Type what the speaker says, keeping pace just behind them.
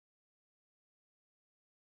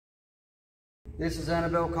This is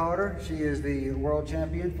Annabelle Carter. She is the world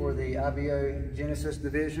champion for the IBO Genesis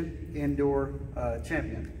Division indoor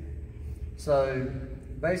champion. So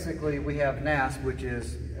basically we have NASP, which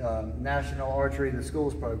is National Archery in the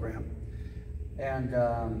Schools program. And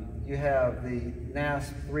you have the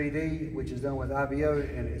NASP 3D, which is done with IBO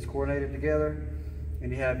and it's coordinated together.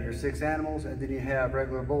 And you have your 6 animals, and then you have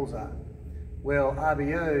regular bullseye. Well,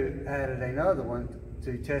 IBO added another one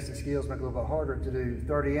to test the skills, make it a little bit harder, to do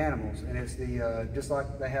 30 animals. And it's the, just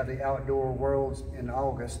like they have the Outdoor Worlds in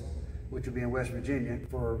August, which will be in West Virginia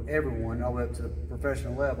for everyone, all the way up to the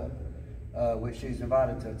professional level, which she's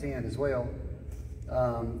invited to attend as well.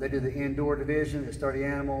 They do the indoor division, it's 30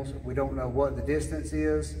 animals. We don't know what the distance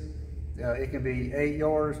is. It can be 8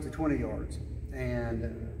 yards to 20 yards.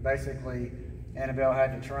 And basically, Annabelle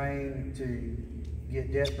had to train to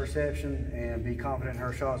get depth perception and be confident in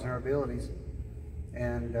her shots and her abilities,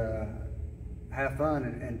 and have fun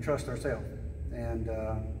and trust herself. And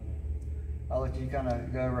I'll let you kind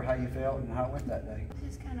of go over how you felt and how it went that day.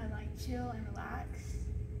 Just kind of like chill and relax,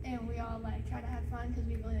 and we all like try to have fun because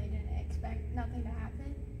we really didn't expect nothing to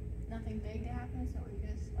happen, nothing big to happen, so we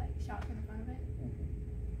just like shot for the fun of it.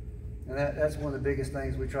 And that's one of the biggest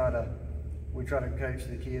things we try to coach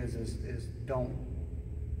the kids is don't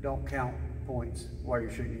count points while you're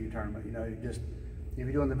shooting your tournament. You know, just if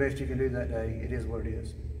you're doing the best you can do that day, it is what it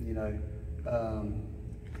is. You know,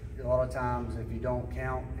 a lot of times if you don't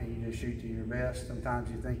count and you just shoot to your best, sometimes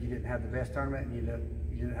you think you didn't have the best tournament and you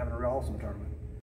didn't have a real awesome tournament.